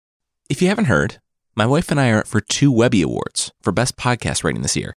If you haven't heard, my wife and I are up for 2 Webby Awards for Best Podcast Rating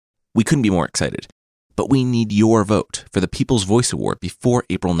this year. We couldn't be more excited. But we need your vote for the People's Voice Award before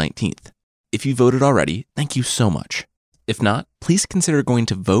April 19th. If you voted already, thank you so much. If not, please consider going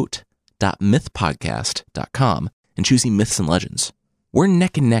to vote.mythpodcast.com and choosing Myths and Legends. We're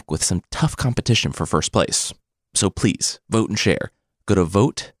neck and neck with some tough competition for first place. So please, vote and share. Go to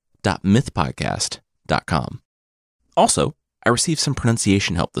vote.mythpodcast.com. Also, I received some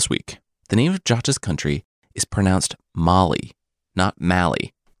pronunciation help this week. The name of Jata's country is pronounced Mali, not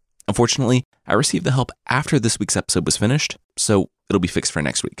Mali. Unfortunately, I received the help after this week's episode was finished, so it'll be fixed for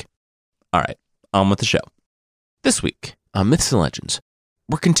next week. All right, on with the show. This week, on Myths and Legends,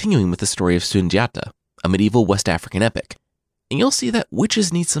 we're continuing with the story of Sundiata, a medieval West African epic. And you'll see that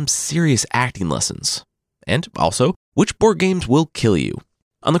witches need some serious acting lessons. And also, which board games will kill you.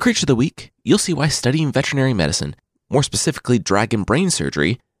 On the Creature of the Week, you'll see why studying veterinary medicine, more specifically dragon brain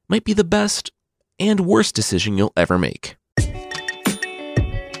surgery, might be the best and worst decision you'll ever make.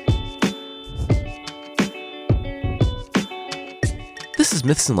 This is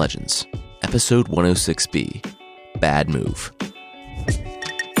Myths and Legends, episode 106B, Bad Move.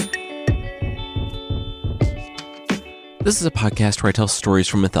 This is a podcast where I tell stories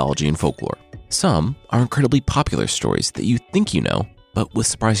from mythology and folklore. Some are incredibly popular stories that you think you know, but with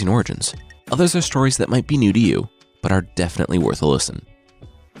surprising origins. Others are stories that might be new to you, but are definitely worth a listen.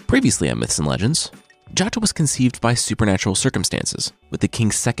 Previously on Myths and Legends, Jata was conceived by supernatural circumstances with the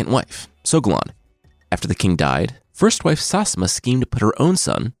king's second wife, Sogalan. After the king died, first wife Sasma schemed to put her own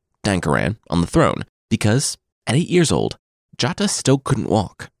son, Dankaran, on the throne because, at 8 years old, Jata still couldn't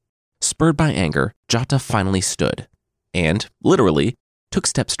walk. Spurred by anger, Jata finally stood and, literally, took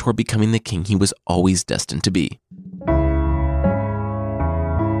steps toward becoming the king he was always destined to be.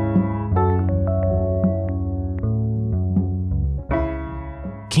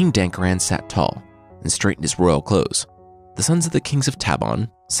 King Dankaran sat tall and straightened his royal clothes. The sons of the kings of Tabon,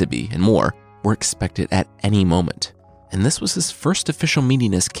 Sibi, and more were expected at any moment, and this was his first official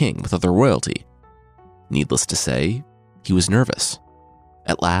meeting as king with other royalty. Needless to say, he was nervous.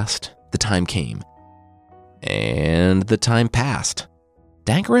 At last, the time came. And the time passed.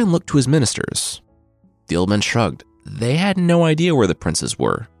 Dankaran looked to his ministers. The old men shrugged. They had no idea where the princes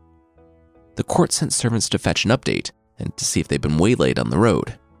were. The court sent servants to fetch an update and to see if they'd been waylaid on the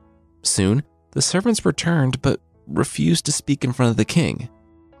road. Soon, the servants returned but refused to speak in front of the king,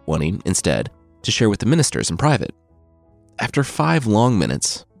 wanting, instead, to share with the ministers in private. After 5 long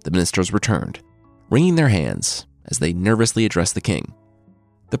minutes, the ministers returned, wringing their hands as they nervously addressed the king.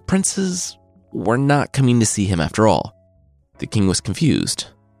 The princes were not coming to see him after all. The king was confused.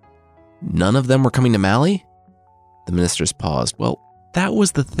 None of them were coming to Mali? The ministers paused. Well, that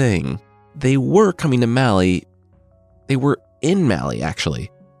was the thing. They were coming to Mali. They were in Mali, actually.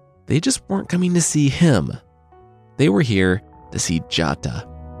 They just weren't coming to see him. They were here to see Jata.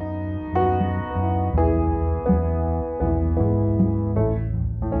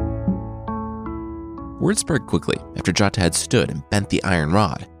 Word spread quickly after Jata had stood and bent the iron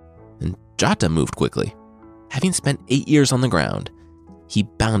rod, and Jata moved quickly. Having spent 8 years on the ground, he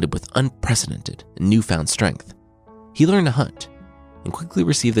bounded with unprecedented and newfound strength. He learned to hunt and quickly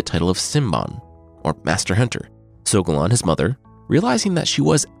received the title of Simban, or Master Hunter. Sogalan, his mother, realizing that she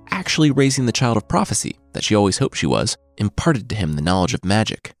was actually raising the child of prophecy that she always hoped she was, imparted to him the knowledge of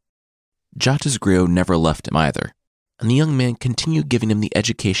magic. Jata's griot never left him either, and the young man continued giving him the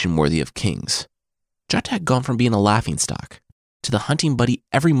education worthy of kings. Jata had gone from being a laughingstock to the hunting buddy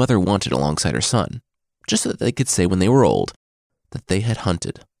every mother wanted alongside her son, just so that they could say when they were old that they had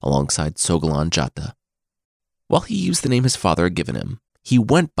hunted alongside Sogalan Jata. While he used the name his father had given him, he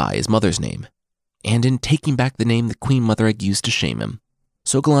went by his mother's name, and in taking back the name the queen mother had used to shame him,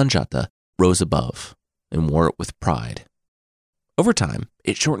 Sogalan Jata rose above and wore it with pride. Over time,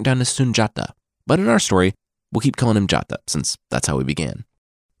 it shortened down to Sunjata, but in our story, we'll keep calling him Jata since that's how we began.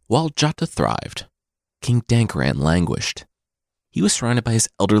 While Jata thrived, King Dankaran languished. He was surrounded by his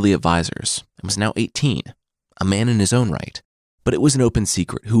elderly advisors and was now 18, a man in his own right, but it was an open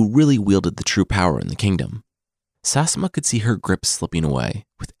secret who really wielded the true power in the kingdom. Sasma could see her grip slipping away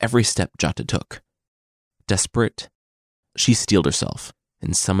with every step Jata took. Desperate, she steeled herself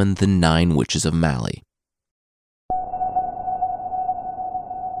and summoned the 9 witches of Mali.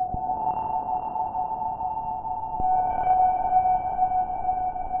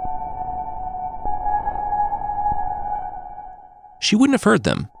 She wouldn't have heard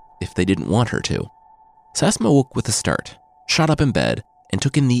them if they didn't want her to. Sasma woke with a start, shot up in bed, and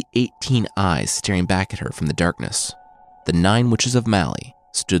took in the 18 eyes staring back at her from the darkness. The 9 witches of Mali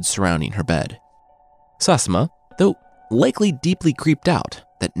stood surrounding her bed. Sasma, though likely deeply creeped out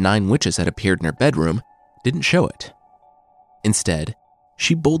that 9 witches had appeared in her bedroom didn't show it. Instead,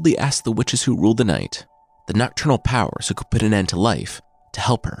 she boldly asked the witches who ruled the night, the nocturnal powers who could put an end to life, to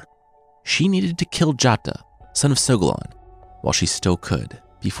help her. She needed to kill Jata, son of Sogolan, while she still could,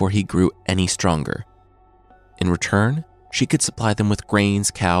 before he grew any stronger. In return, she could supply them with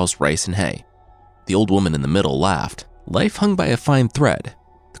grains, cows, rice, and hay. The old woman in the middle laughed. Life hung by a fine thread.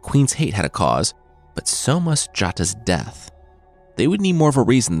 The queen's hate had a cause, but so must Jata's death. They would need more of a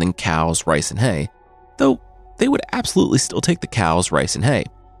reason than cows, rice, and hay, though they would absolutely still take the cows, rice, and hay.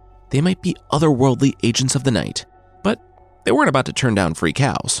 They might be otherworldly agents of the night, but they weren't about to turn down free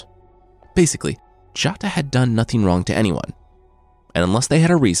cows. Basically, Jata had done nothing wrong to anyone, and unless they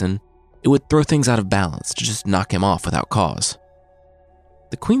had a reason, it would throw things out of balance to just knock him off without cause.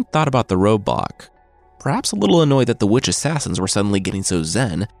 The queen thought about the roadblock, perhaps a little annoyed that the witch assassins were suddenly getting so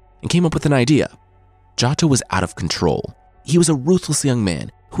zen, and came up with an idea. Jata was out of control. He was a ruthless young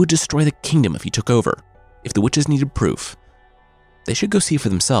man who would destroy the kingdom if he took over. If the witches needed proof, they should go see for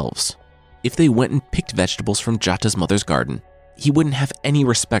themselves. If they went and picked vegetables from Jata's mother's garden, he wouldn't have any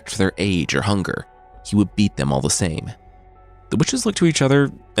respect for their age or hunger. He would beat them all the same. The witches looked to each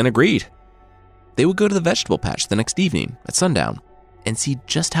other and agreed. They would go to the vegetable patch the next evening at sundown and see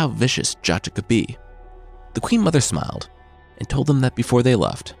just how vicious Jata could be. The queen mother smiled and told them that before they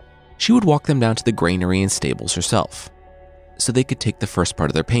left, she would walk them down to the granary and stables herself, so they could take the first part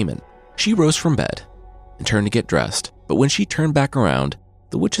of their payment. She rose from bed and turned to get dressed, but when she turned back around,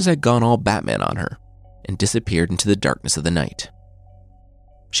 the witches had gone all Batman on her and disappeared into the darkness of the night.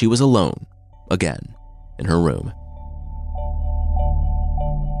 She was alone, again, in her room.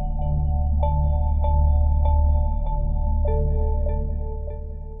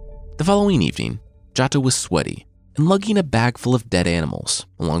 The following evening, Jata was sweaty and lugging a bag full of dead animals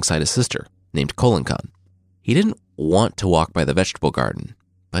alongside his sister, named Kolankan. He didn't want to walk by the vegetable garden,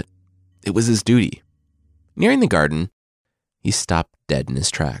 but it was his duty. Nearing the garden, he stopped dead in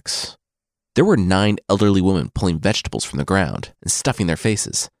his tracks. There were 9 elderly women pulling vegetables from the ground and stuffing their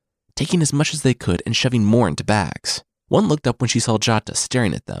faces, taking as much as they could and shoving more into bags. One looked up when she saw Jata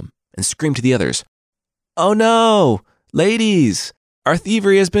staring at them and screamed to the others, "Oh no! Ladies! Our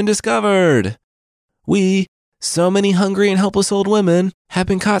thievery has been discovered! We, so many hungry and helpless old women, have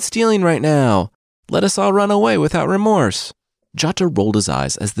been caught stealing right now. Let us all run away without remorse." Jata rolled his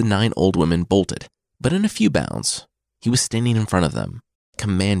eyes as the 9 old women bolted, but in a few bounds, he was standing in front of them,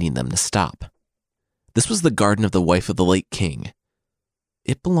 commanding them to stop. This was the garden of the wife of the late king.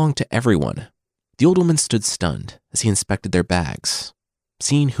 It belonged to everyone. The old woman stood stunned as he inspected their bags,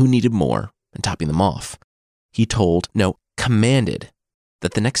 seeing who needed more and topping them off. He commanded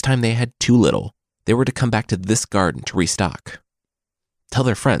that the next time they had too little, they were to come back to this garden to restock. Tell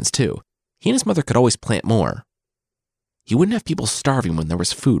their friends, too. He and his mother could always plant more. He wouldn't have people starving when there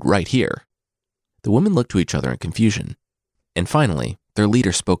was food right here. The women looked to each other in confusion, and finally, their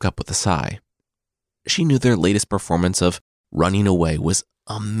leader spoke up with a sigh. She knew their latest performance of running away was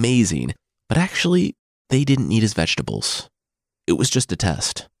amazing, but actually, they didn't need his vegetables. It was just a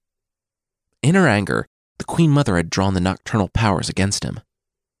test. In her anger, the Queen Mother had drawn the nocturnal powers against him.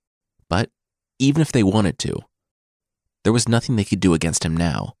 But even if they wanted to, there was nothing they could do against him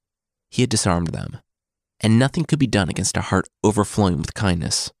now. He had disarmed them, and nothing could be done against a heart overflowing with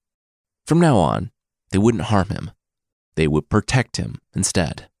kindness. From now on, they wouldn't harm him. They would protect him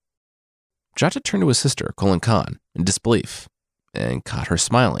instead. Jata turned to his sister, Kolankan, in disbelief, and caught her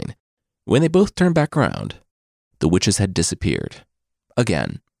smiling. When they both turned back around, the witches had disappeared,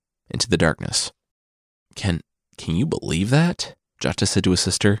 again, into the darkness. Can you believe that? Jata said to his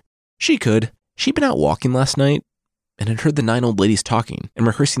sister. She could. She'd been out walking last night and had heard the 9 old ladies talking and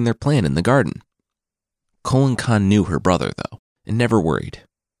rehearsing their plan in the garden. Kolankan knew her brother, though, and never worried.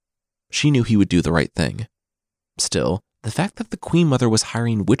 She knew he would do the right thing. Still, the fact that the Queen Mother was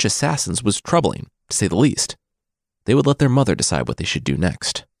hiring witch assassins was troubling, to say the least. They would let their mother decide what they should do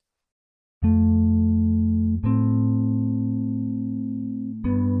next.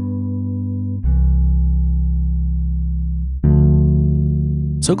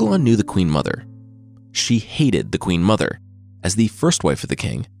 Sogolan knew the Queen Mother. She hated the Queen Mother. As the first wife of the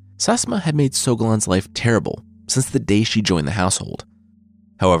king, Sasma had made Sogolan's life terrible since the day she joined the household.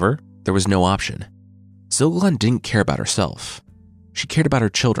 However, there was no option. Sogolan didn't care about herself. She cared about her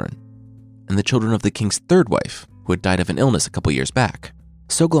children, and the children of the king's third wife, who had died of an illness a couple years back.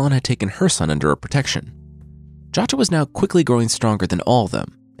 Sogolan had taken her son under her protection. Jata was now quickly growing stronger than all of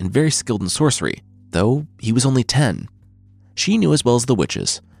them, and very skilled in sorcery, though he was only 10. She knew as well as the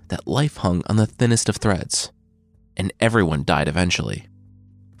witches that life hung on the thinnest of threads, and everyone died eventually.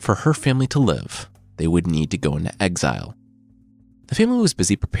 For her family to live, they would need to go into exile. The family was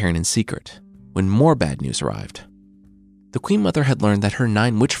busy preparing in secret when more bad news arrived. The Queen Mother had learned that her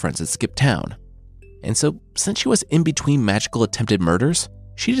 9 witch friends had skipped town, and so since she was in between magical attempted murders,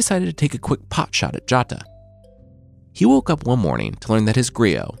 she decided to take a quick pot shot at Jota. He woke up one morning to learn that his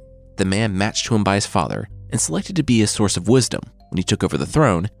griot, the man matched to him by his father and selected to be his source of wisdom when he took over the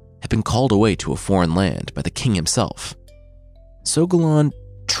throne, had been called away to a foreign land by the king himself. Soghulon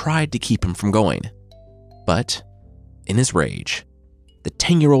tried to keep him from going, but in his rage, the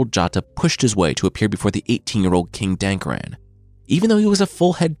 10-year-old Jota pushed his way to appear before the 18-year-old King Dankaran. Even though he was a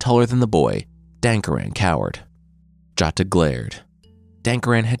full head taller than the boy, Dankaran cowered. Jota glared.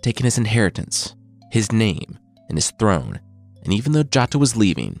 Dankaran had taken his inheritance, his name, and his throne, and even though Jota was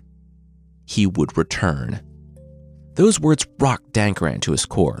leaving, he would return. Those words rocked Dankaran to his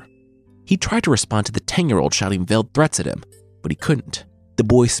core. He tried to respond to the 10-year-old shouting veiled threats at him, but he couldn't. The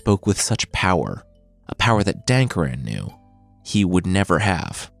boy spoke with such power, a power that Dankaran knew he would never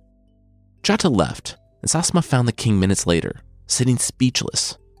have. Jota left, and Sasma found the king minutes later, sitting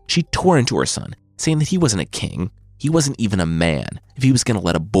speechless. She tore into her son, saying that he wasn't a king, he wasn't even a man, if he was going to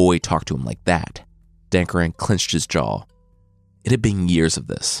let a boy talk to him like that. Dankaran clenched his jaw. It had been years of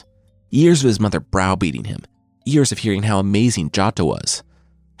this. Years of his mother browbeating him. Years of hearing how amazing Jota was.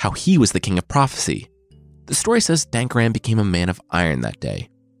 How he was the king of prophecy. The story says Dankaran became a man of iron that day.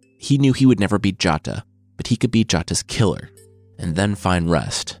 He knew he would never be Jota, but he could be Jota's killer, and then find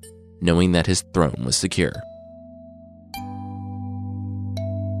rest, knowing that his throne was secure.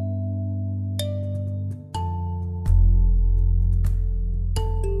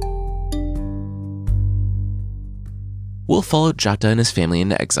 We'll follow Jota and his family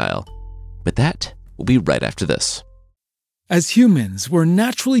into exile, but that will be right after this. As humans, we're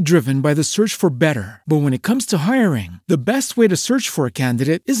naturally driven by the search for better. But when it comes to hiring, the best way to search for a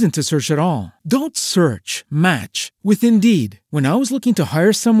candidate isn't to search at all. Don't search, match with Indeed. When I was looking to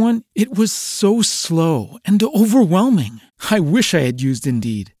hire someone, it was so slow and overwhelming. I wish I had used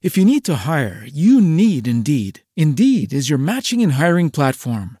Indeed. If you need to hire, you need Indeed. Indeed is your matching and hiring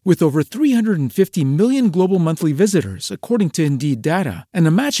platform with over 350 million global monthly visitors, according to Indeed data, and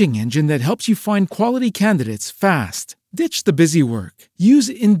a matching engine that helps you find quality candidates fast. Ditch the busy work. Use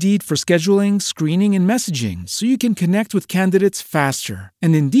Indeed for scheduling, screening, and messaging so you can connect with candidates faster.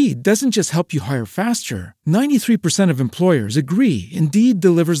 And Indeed doesn't just help you hire faster. 93% of employers agree Indeed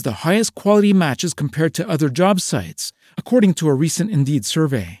delivers the highest quality matches compared to other job sites, according to a recent Indeed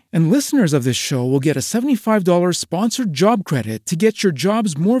survey. And listeners of this show will get a $75 sponsored job credit to get your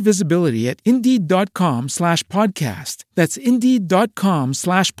jobs more visibility at Indeed.com/podcast. That's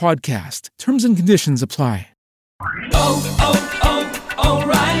Indeed.com/podcast. Terms and conditions apply.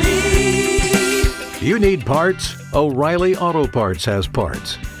 O'Reilly! You need parts? O'Reilly Auto Parts has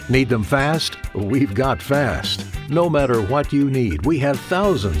parts. Need them fast? We've got fast. No matter what you need, we have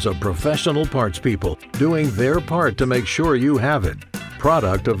thousands of professional parts people doing their part to make sure you have it.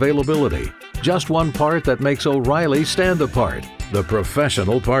 Product availability. Just one part that makes O'Reilly stand apart. The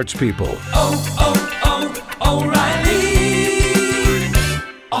professional parts people. O'Reilly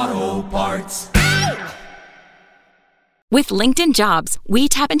Auto Parts. With LinkedIn Jobs, we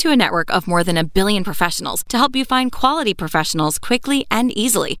tap into a network of more than 1 billion professionals to help you find quality professionals quickly and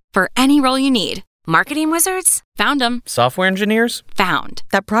easily for any role you need. Marketing wizards? Found them. Software engineers? Found.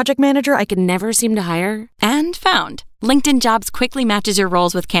 That project manager I could never seem to hire? And found. LinkedIn Jobs quickly matches your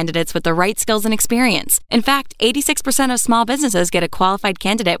roles with candidates with the right skills and experience. In fact, 86% of small businesses get a qualified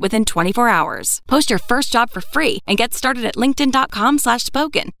candidate within 24 hours. Post your first job for free and get started at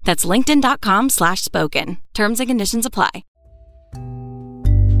linkedin.com/spoken. That's linkedin.com/spoken. Terms and conditions apply.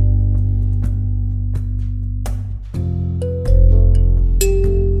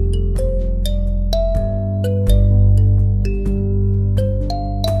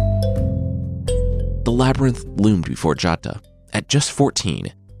 The labyrinth loomed before Jota. At just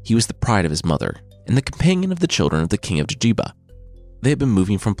 14, he was the pride of his mother and the companion of the children of the king of Djiba. They had been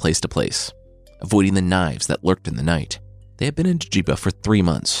moving from place to place, avoiding the knives that lurked in the night. They had been in Djiba for 3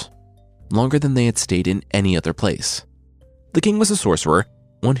 months, longer than they had stayed in any other place. The king was a sorcerer,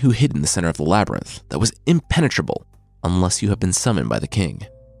 one who hid in the center of the labyrinth that was impenetrable unless you had been summoned by the king.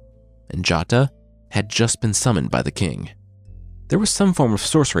 And Jota had just been summoned by the king. There was some form of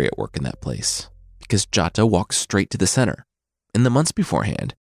sorcery at work in that place, because Jota walked straight to the center. In the months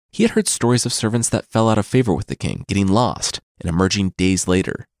beforehand, he had heard stories of servants that fell out of favor with the king, getting lost and emerging days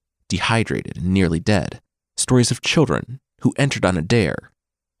later, dehydrated and nearly dead. Stories of children who entered on a dare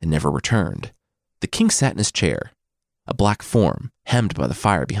and never returned. The king sat in his chair, a black form hemmed by the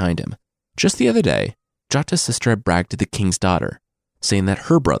fire behind him. Just the other day, Jota's sister had bragged to the king's daughter, saying that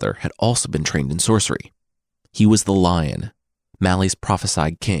her brother had also been trained in sorcery. He was the lion, Mali's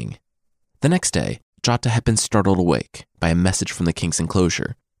prophesied king. The next day, Jata had been startled awake by a message from the king's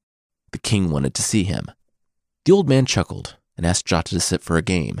enclosure. The king wanted to see him. The old man chuckled and asked Jata to sit for a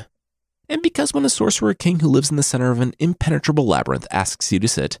game. And because when a sorcerer king who lives in the center of an impenetrable labyrinth asks you to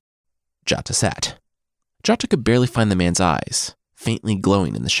sit, Jata sat. Jata could barely find the man's eyes, faintly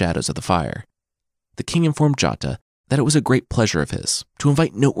glowing in the shadows of the fire. The king informed Jata that it was a great pleasure of his to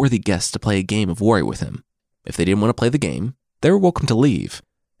invite noteworthy guests to play a game of Wari with him. If they didn't want to play the game, they were welcome to leave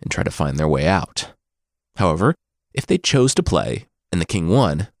and try to find their way out. However, if they chose to play and the king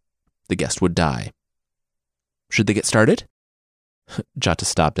won, the guest would die. Should they get started? Jata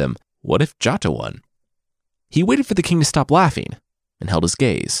stopped him. What if Jata won? He waited for the king to stop laughing and held his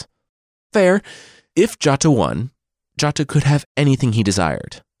gaze. Fair. If Jata won, Jata could have anything he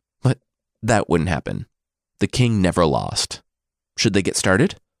desired. But that wouldn't happen. The king never lost. Should they get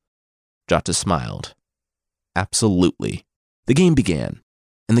started? Jata smiled. Absolutely. The game began,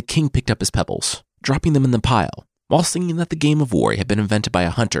 and the king picked up his pebbles, dropping them in the pile, while singing that the game of Wari had been invented by a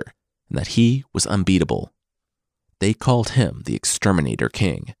hunter, and that he was unbeatable. They called him the Exterminator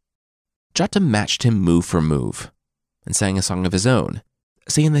King. Jata matched him move for move, and sang a song of his own,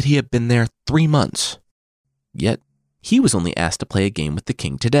 saying that he had been there 3 months. Yet, he was only asked to play a game with the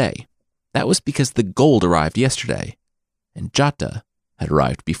king today. That was because the gold arrived yesterday, and Jata had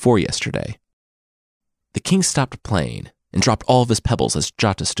arrived before yesterday. The king stopped playing and dropped all of his pebbles as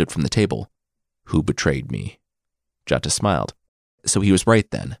Jata stood from the table. Who betrayed me? Jata smiled. So he was right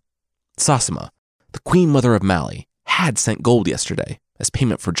then. Sasima, the queen mother of Mali, had sent gold yesterday as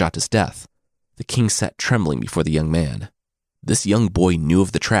payment for Jata's death. The king sat trembling before the young man. This young boy knew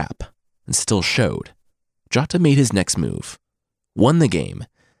of the trap and still showed. Jata made his next move, won the game,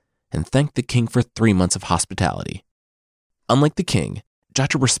 and thanked the king for 3 months of hospitality. Unlike the king,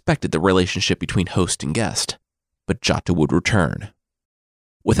 Jata respected the relationship between host and guest, but Jata would return.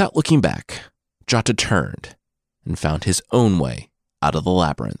 Without looking back, Jata turned and found his own way out of the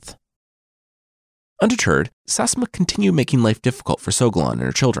labyrinth. Undeterred, Sasima continued making life difficult for Sogolon and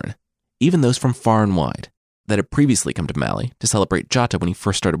her children, even those from far and wide, that had previously come to Mali to celebrate Jata when he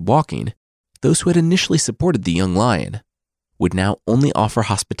first started walking. Those who had initially supported the young lion would now only offer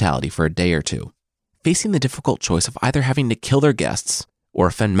hospitality for a day or two. Facing the difficult choice of either having to kill their guests or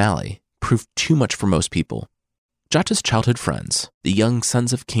offend Mali proved too much for most people. Jata's childhood friends, the young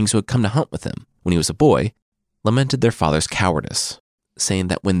sons of kings who had come to hunt with him when he was a boy, lamented their father's cowardice, saying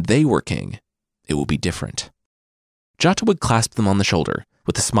that when they were king, it would be different. Jata would clasp them on the shoulder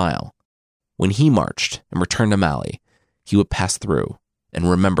with a smile. When he marched and returned to Mali, he would pass through and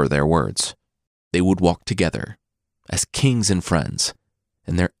remember their words. They would walk together as kings and friends,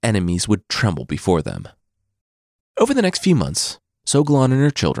 and their enemies would tremble before them. Over the next few months, Sogolon and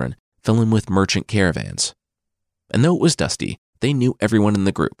her children fell in with merchant caravans. And though it was dusty, they knew everyone in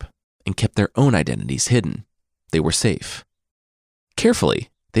the group and kept their own identities hidden. They were safe. Carefully,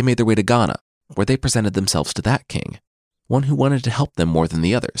 they made their way to Ghana, where they presented themselves to that king, one who wanted to help them more than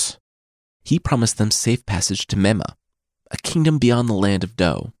the others. He promised them safe passage to Mema, a kingdom beyond the land of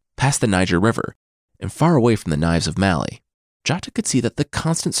Do, past the Niger River, and far away from the knives of Mali. Jata could see that the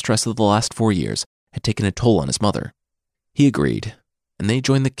constant stress of the last 4 years had taken a toll on his mother. He agreed, and they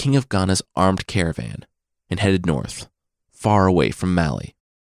joined the king of Ghana's armed caravan and headed north, far away from Mali.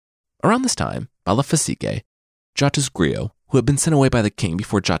 Around this time, Balafasike, Jata's griot, who had been sent away by the king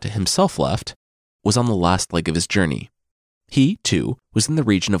before Jata himself left, was on the last leg of his journey. He, too, was in the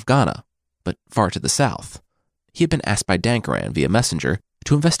region of Ghana, but far to the south. He had been asked by Dankaran via messenger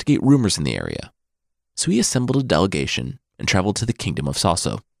to investigate rumors in the area. So he assembled a delegation and traveled to the kingdom of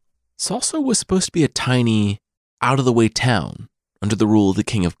Sasso. Sasso was supposed to be a tiny, out-of-the-way town under the rule of the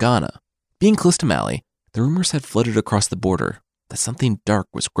king of Ghana. Being close to Mali, the rumors had floated across the border that something dark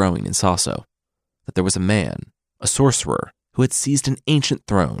was growing in Sasso, that there was a man, a sorcerer, who had seized an ancient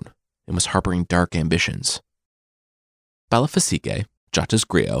throne and was harboring dark ambitions. Balafasike, Jata's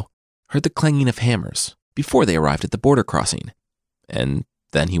griot, heard the clanging of hammers before they arrived at the border crossing, and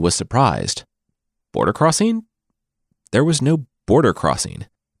then he was surprised. Border crossing? There was no border crossing.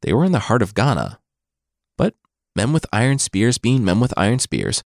 They were in the heart of Ghana. But men with iron spears being men with iron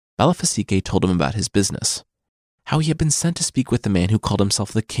spears, Balafasike told him about his business, how he had been sent to speak with the man who called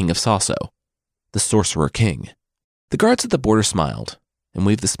himself the King of Sasso, the Sorcerer King. The guards at the border smiled and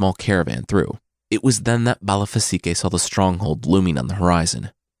waved the small caravan through. It was then that Balafasike saw the stronghold looming on the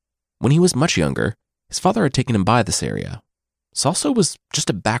horizon. When he was much younger, his father had taken him by this area. Sasso was just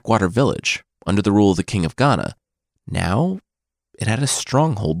a backwater village under the rule of the King of Ghana. Now, it had a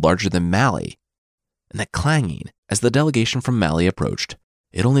stronghold larger than Mali. And that clanging, as the delegation from Mali approached,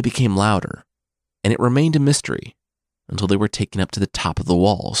 it only became louder, and it remained a mystery until they were taken up to the top of the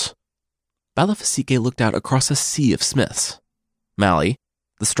walls. Balafasique looked out across a sea of smiths. Mali,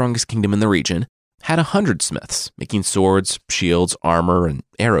 the strongest kingdom in the region, had 100 smiths, making swords, shields, armor, and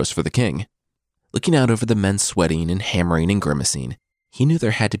arrows for the king. Looking out over the men sweating and hammering and grimacing, he knew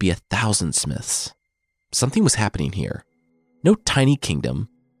there had to be 1,000 smiths. Something was happening here. No tiny kingdom,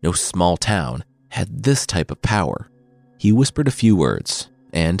 no small town, had this type of power. He whispered a few words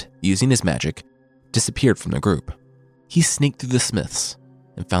and, using his magic, disappeared from the group. He snaked through the smiths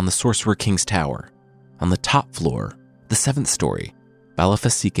and found the Sorcerer King's tower. On the top floor, the 7th story,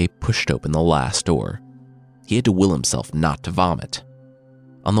 Balafasique pushed open the last door. He had to will himself not to vomit.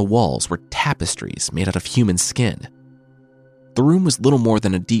 On the walls were tapestries made out of human skin. The room was little more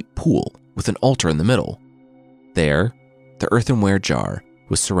than a deep pool with an altar in the middle. There, the earthenware jar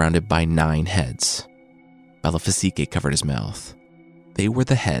was surrounded by 9 heads. Balafasique covered his mouth. They were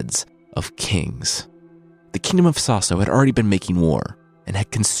the heads of kings. The kingdom of Sasso had already been making war and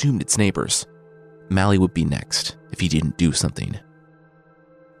had consumed its neighbors. Mali would be next if he didn't do something.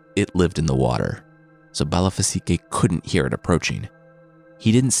 It lived in the water, so Balafasique couldn't hear it approaching.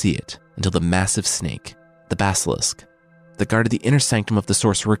 He didn't see it until the massive snake, the basilisk, that guarded the inner sanctum of the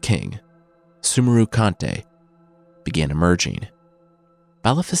Sorcerer King, Sumeru Kante, began emerging.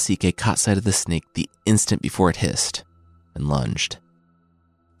 Balafasique caught sight of the snake the instant before it hissed and lunged.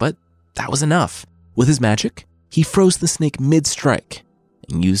 But that was enough. With his magic, he froze the snake mid-strike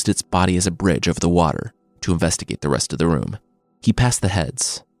and used its body as a bridge over the water to investigate the rest of the room. He passed the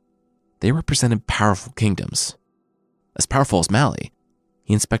heads. They represented powerful kingdoms. As powerful as Mali,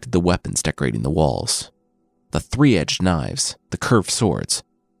 he inspected the weapons decorating the walls. The 3-edged knives, the curved swords.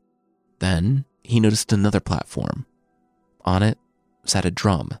 Then he noticed another platform. On it sat a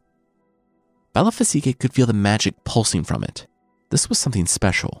drum. Balafasique could feel the magic pulsing from it. This was something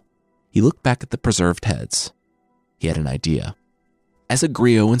special. He looked back at the preserved heads. He had an idea. As a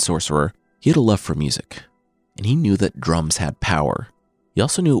griot and sorcerer, he had a love for music, and he knew that drums had power. He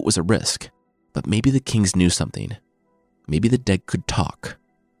also knew it was a risk, but maybe the kings knew something. Maybe the dead could talk.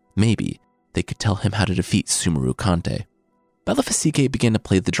 Maybe they could tell him how to defeat Sumeru Kante. Balafasique began to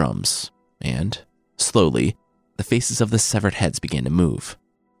play the drums, and, slowly, the faces of the severed heads began to move.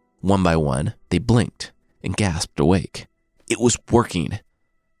 One by one, they blinked and gasped awake. It was working.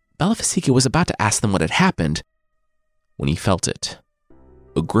 Balafasique was about to ask them what had happened when he felt it.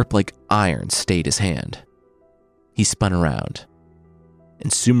 A grip like iron stayed his hand. He spun around,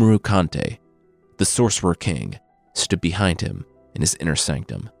 and Sumeru Kante, the Sorcerer King, stood behind him in his inner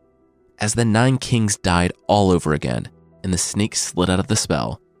sanctum. As the 9 kings died all over again and the snake slid out of the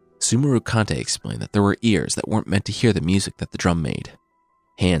spell, Sumeru Kante explained that there were ears that weren't meant to hear the music that the drum made,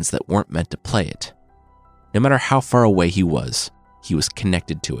 hands that weren't meant to play it. No matter how far away he was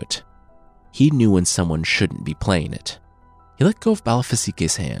connected to it. He knew when someone shouldn't be playing it. He let go of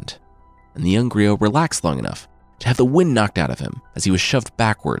Balafasique's hand, and the young griot relaxed long enough to have the wind knocked out of him as he was shoved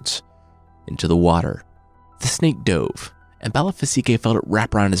backwards into the water. The snake dove, and Balafasique felt it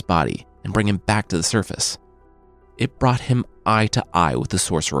wrap around his body and bring him back to the surface. It brought him eye to eye with the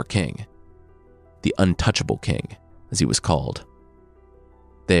Sorcerer King, the Untouchable King, as he was called.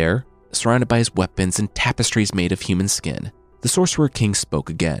 There, surrounded by his weapons and tapestries made of human skin, the Sorcerer King spoke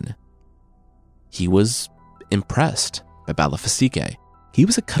again. He was impressed by Balafasique. He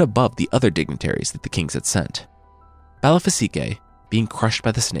was a cut above the other dignitaries that the kings had sent. Balafasique, being crushed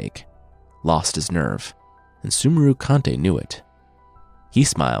by the snake, lost his nerve, and Sumeru Kante knew it. He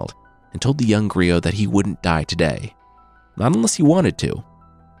smiled and told the young griot that he wouldn't die today, not unless he wanted to.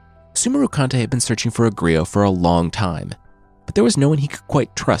 Sumeru Kante had been searching for a griot for a long time, but there was no one he could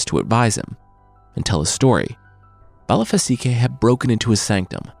quite trust to advise him and tell his story. Balafasique had broken into his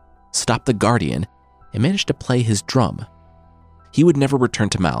sanctum, stopped the guardian, and managed to play his drum. He would never return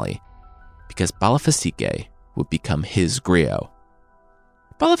to Mali, because Balafasique would become his griot.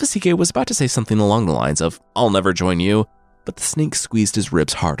 Balafasique was about to say something along the lines of, "I'll never join you," but the snake squeezed his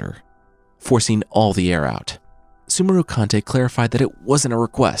ribs harder, forcing all the air out. Sumeru Kante clarified that it wasn't a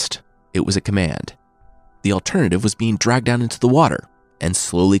request, it was a command. The alternative was being dragged down into the water and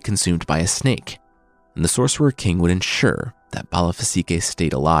slowly consumed by a snake, and the Sorcerer King would ensure that Balafasique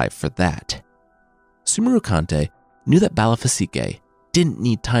stayed alive for that. Sumeru Kante knew that Balafasique didn't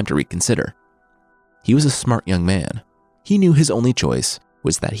need time to reconsider. He was a smart young man. He knew his only choice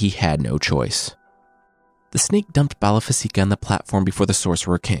was that he had no choice. The snake dumped Balafasique on the platform before the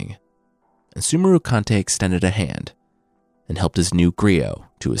Sorcerer King, and Sumeru Kante extended a hand and helped his new griot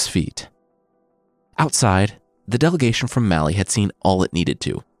to his feet. Outside, the delegation from Mali had seen all it needed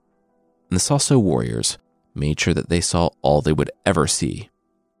to, and the Sasso warriors made sure that they saw all they would ever see.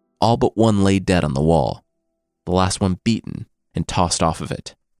 All but one lay dead on the wall. the last one beaten and tossed off of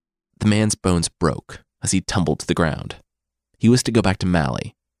it. The man's bones broke as he tumbled to the ground. He was to go back to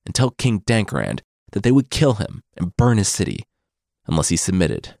Mali and tell King Dankarand that they would kill him and burn his city unless he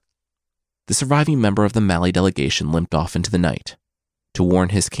submitted. The surviving member of the Mali delegation limped off into the night to warn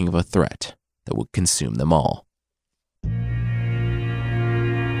his king of a threat that would consume them all.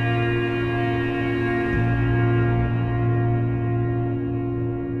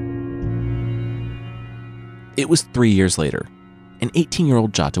 It was 3 years later. An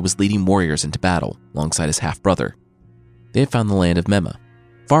 18-year-old Jata was leading warriors into battle alongside his half-brother. They had found the land of Mema,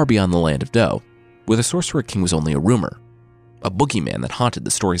 far beyond the land of Do, where the Sorcerer King was only a rumor, a boogeyman that haunted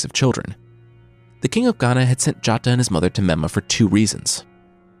the stories of children. The king of Ghana had sent Jata and his mother to Mema for 2 reasons.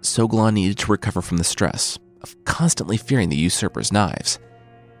 Sogolon needed to recover from the stress of constantly fearing the usurper's knives,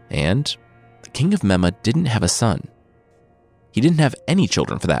 and the king of Mema didn't have a son. He didn't have any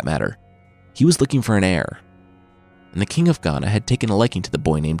children for that matter. He was looking for an heir. And the king of Ghana had taken a liking to the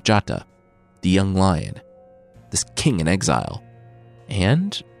boy named Jata, the young lion, this king in exile.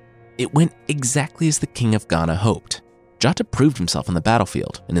 And it went exactly as the king of Ghana hoped. Jata proved himself on the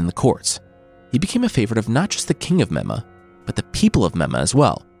battlefield and in the courts. He became a favorite of not just the king of Mema, but the people of Mema as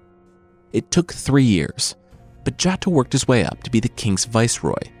well. It took 3 years, but Jata worked his way up to be the king's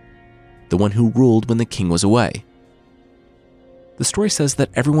viceroy, the one who ruled when the king was away. The story says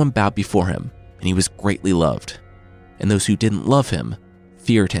that everyone bowed before him, and he was greatly loved. And those who didn't love him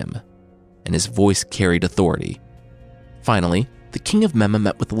feared him, and his voice carried authority. Finally, the king of Mema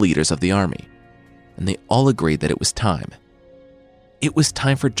met with the leaders of the army, and they all agreed that it was time. It was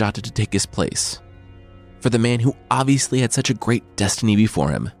time for Jata to take his place, for the man who obviously had such a great destiny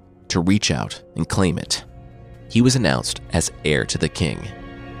before him to reach out and claim it. He was announced as heir to the king.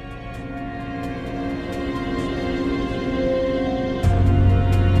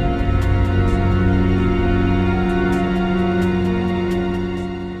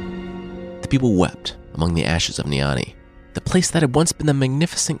 People wept among the ashes of Niani, the place that had once been the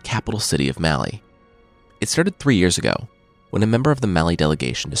magnificent capital city of Mali. It started 3 years ago, when a member of the Mali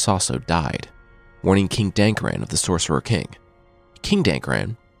delegation to Sosso died, warning King Dankarand of the Sorcerer King. King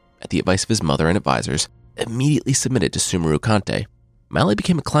Dankarand, at the advice of his mother and advisors, immediately submitted to Sumeru Kante. Mali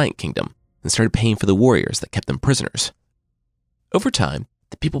became a client kingdom and started paying for the warriors that kept them prisoners. Over time,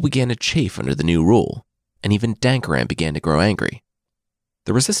 the people began to chafe under the new rule, and even Dankarand began to grow angry.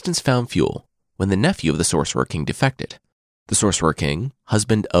 The resistance found fuel when the nephew of the Sorcerer King defected. The Sorcerer King,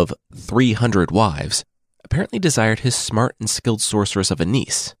 husband of 300 wives, apparently desired his smart and skilled sorceress of a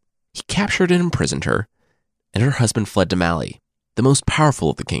niece. He captured and imprisoned her, and her husband fled to Mali, the most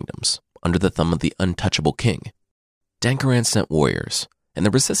powerful of the kingdoms, under the thumb of the untouchable king. Dankarand sent warriors, and the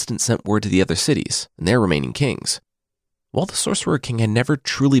resistance sent word to the other cities and their remaining kings. While the Sorcerer King had never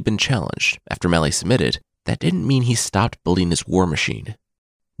truly been challenged after Mali submitted, that didn't mean he stopped building his war machine.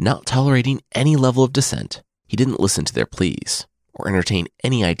 Not tolerating any level of dissent, he didn't listen to their pleas or entertain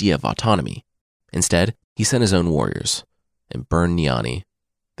any idea of autonomy. Instead, he sent his own warriors and burned Niani,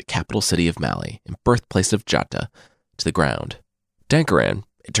 the capital city of Mali and birthplace of Jata, to the ground. Dankarand,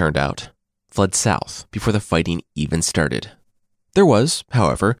 it turned out, fled south before the fighting even started. There was,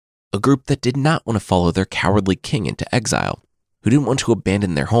 however, a group that did not want to follow their cowardly king into exile, who didn't want to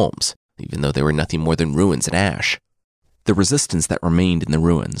abandon their homes, even though they were nothing more than ruins and ash. The resistance that remained in the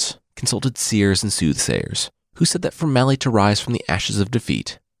ruins consulted seers and soothsayers, who said that for Mali to rise from the ashes of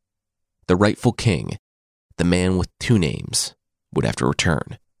defeat, the rightful king, the man with 2 names, would have to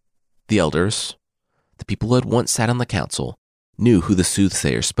return. The elders, the people who had once sat on the council, knew who the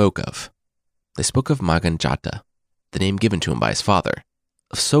soothsayers spoke of. They spoke of Magan Jata, the name given to him by his father,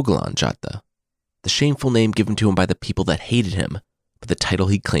 of Sogolon Jata, the shameful name given to him by the people that hated him, but the title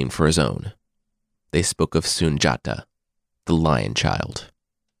he claimed for his own. They spoke of Sun Jata, the lion child.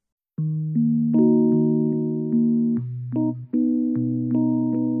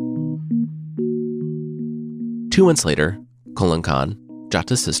 Two months later, Kolan Khan,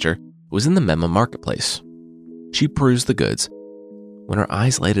 Jata's sister, was in the Mema marketplace. She perused the goods when her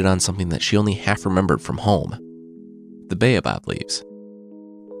eyes lighted on something that she only half remembered from home: the baobab leaves.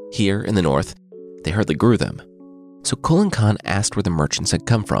 Here in the north, they hardly grew them, so Kolan Khan asked where the merchants had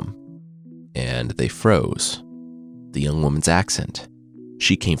come from, and they froze. The young woman's accent.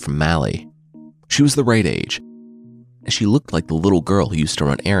 She came from Mali. She was the right age, and she looked like the little girl who used to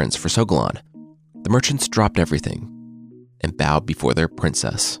run errands for Sogolon. The merchants dropped everything and bowed before their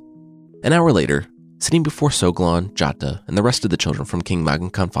princess. An hour later, sitting before Sogolon, Jata, and the rest of the children from King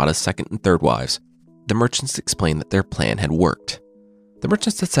Magan Khanfata's second and third wives, the merchants explained that their plan had worked. The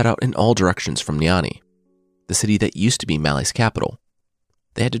merchants had set out in all directions from Niani, the city that used to be Mali's capital.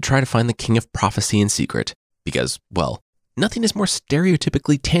 They had to try to find the king of prophecy in secret because, well, nothing is more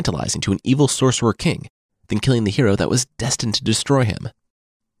stereotypically tantalizing to an evil sorcerer king than killing the hero that was destined to destroy him.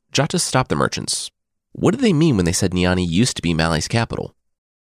 Jata stopped the merchants. What did they mean when they said Niani used to be Mali's capital?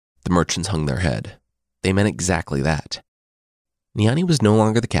 The merchants hung their head. They meant exactly that. Niani was no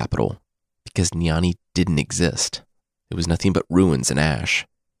longer the capital because Niani didn't exist. It was nothing but ruins and ash.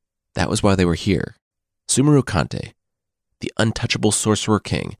 That was why they were here. Sumeru Kante, the untouchable sorcerer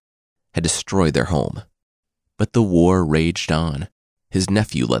king, had destroyed their home. But the war raged on. His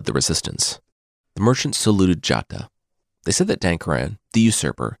nephew led the resistance. The merchants saluted Jata. They said that Dankaran, the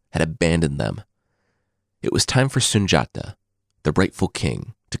usurper, had abandoned them. It was time for Sunjata, the rightful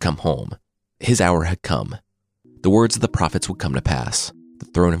king, to come home. His hour had come. The words of the prophets would come to pass. The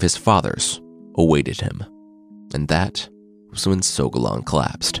throne of his fathers awaited him. And that was when Sogalan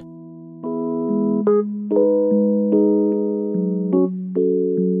collapsed.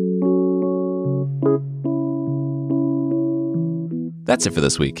 That's it for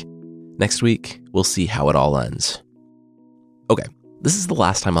this week. Next week, we'll see how it all ends. Okay, this is the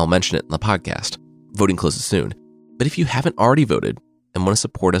last time I'll mention it in the podcast. Voting closes soon. But if you haven't already voted and want to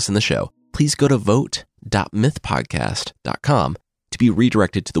support us in the show, please go to vote.mythpodcast.com to be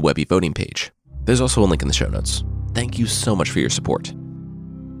redirected to the Webby voting page. There's also a link in the show notes. Thank you so much for your support.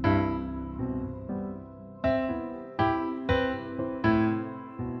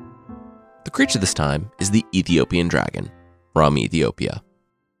 The creature this time is the Ethiopian dragon, from Ethiopia.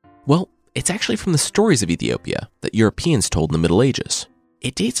 Well, it's actually from the stories of Ethiopia that Europeans told in the Middle Ages.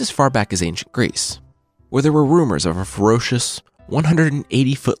 It dates as far back as ancient Greece, where there were rumors of a ferocious,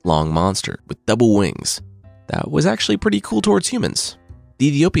 180-foot-long monster with double wings that was actually pretty cool towards humans. The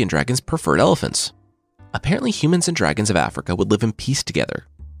Ethiopian dragons preferred elephants. Apparently, humans and dragons of Africa would live in peace together.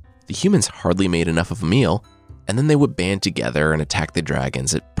 The humans hardly made enough of a meal, and then they would band together and attack the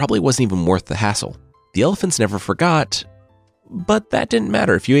dragons. It probably wasn't even worth the hassle. The elephants never forgot, but that didn't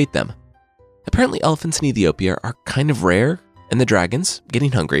matter if you ate them. Apparently, elephants in Ethiopia are kind of rare, and the dragons,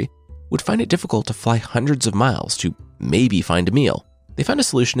 getting hungry, would find it difficult to fly hundreds of miles to maybe find a meal. They found a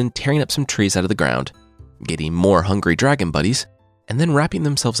solution in tearing up some trees out of the ground, getting more hungry dragon buddies, and then wrapping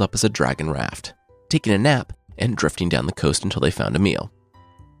themselves up as a dragon raft, taking a nap, and drifting down the coast until they found a meal.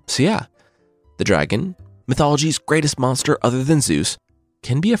 So yeah, the dragon, mythology's greatest monster other than Zeus,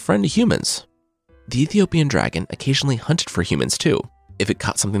 can be a friend to humans. The Ethiopian dragon occasionally hunted for humans too. If it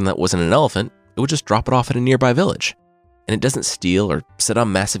caught something that wasn't an elephant, it would just drop it off at a nearby village. And it doesn't steal or sit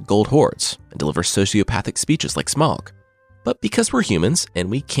on massive gold hoards and deliver sociopathic speeches like Smaug. But because we're humans and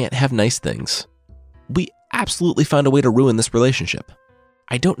we can't have nice things, we absolutely found a way to ruin this relationship.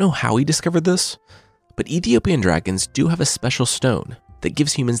 I don't know how he discovered this, but Ethiopian dragons do have a special stone that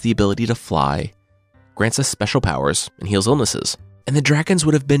gives humans the ability to fly, grants us special powers, and heals illnesses. And the dragons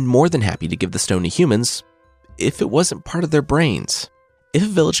would have been more than happy to give the stone to humans if it wasn't part of their brains. If a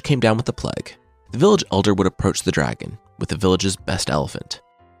village came down with the plague, the village elder would approach the dragon with the village's best elephant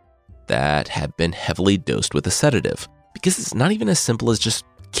that had been heavily dosed with a sedative, because it's not even as simple as just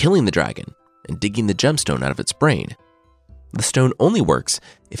killing the dragon and digging the gemstone out of its brain. The stone only works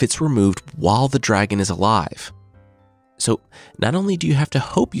if it's removed while the dragon is alive. So not only do you have to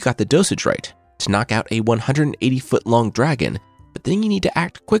hope you got the dosage right to knock out a 180-foot-long dragon, but then you need to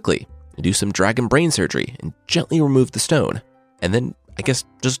act quickly and do some dragon brain surgery and gently remove the stone. And then, I guess,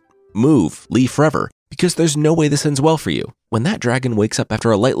 just leave forever, because there's no way this ends well for you when that dragon wakes up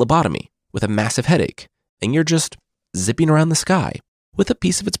after a light lobotomy with a massive headache, and you're just zipping around the sky with a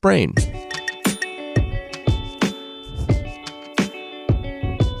piece of its brain.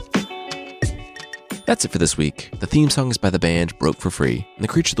 That's it for this week. The theme song is by the band Broke for Free, and the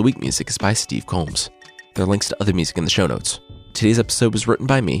Creature of the Week music is by Steve Combs. There are links to other music in the show notes. Today's episode was written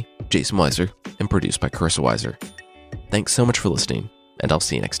by me, Jason Weiser, and produced by Carissa Weiser. Thanks so much for listening, and I'll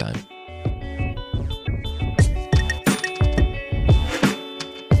see you next time.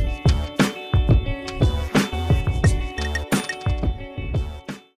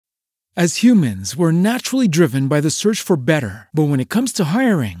 As humans, we're naturally driven by the search for better. But when it comes to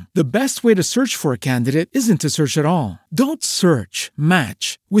hiring, the best way to search for a candidate isn't to search at all. Don't search,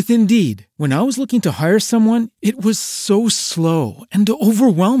 match with Indeed. When I was looking to hire someone, it was so slow and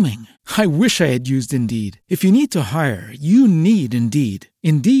overwhelming. I wish I had used Indeed. If you need to hire, you need Indeed.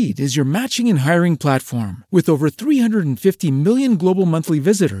 Indeed is your matching and hiring platform with over 350 million global monthly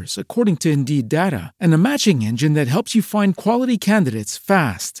visitors, according to Indeed data, and a matching engine that helps you find quality candidates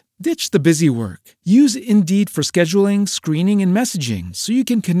fast. Ditch the busy work. Use Indeed for scheduling, screening, and messaging so you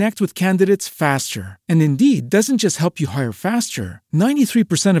can connect with candidates faster. And Indeed doesn't just help you hire faster.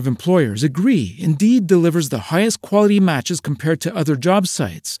 93% of employers agree Indeed delivers the highest quality matches compared to other job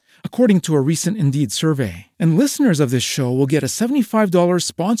sites, according to a recent Indeed survey. And listeners of this show will get a $75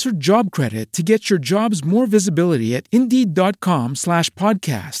 sponsored job credit to get your jobs more visibility at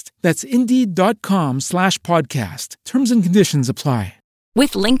Indeed.com/podcast. That's Indeed.com/podcast. Terms and conditions apply.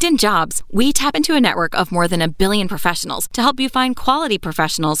 With LinkedIn Jobs, we tap into a network of more than 1 billion professionals to help you find quality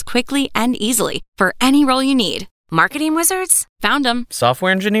professionals quickly and easily for any role you need. Marketing wizards? Found them.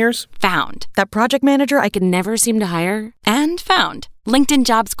 Software engineers? Found. That project manager I could never seem to hire? And found. LinkedIn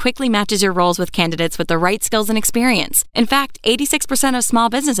Jobs quickly matches your roles with candidates with the right skills and experience. In fact, 86% of small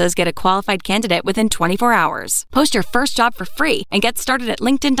businesses get a qualified candidate within 24 hours. Post your first job for free and get started at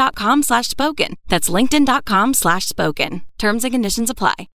linkedin.com/spoken. That's linkedin.com/spoken. Terms and conditions apply.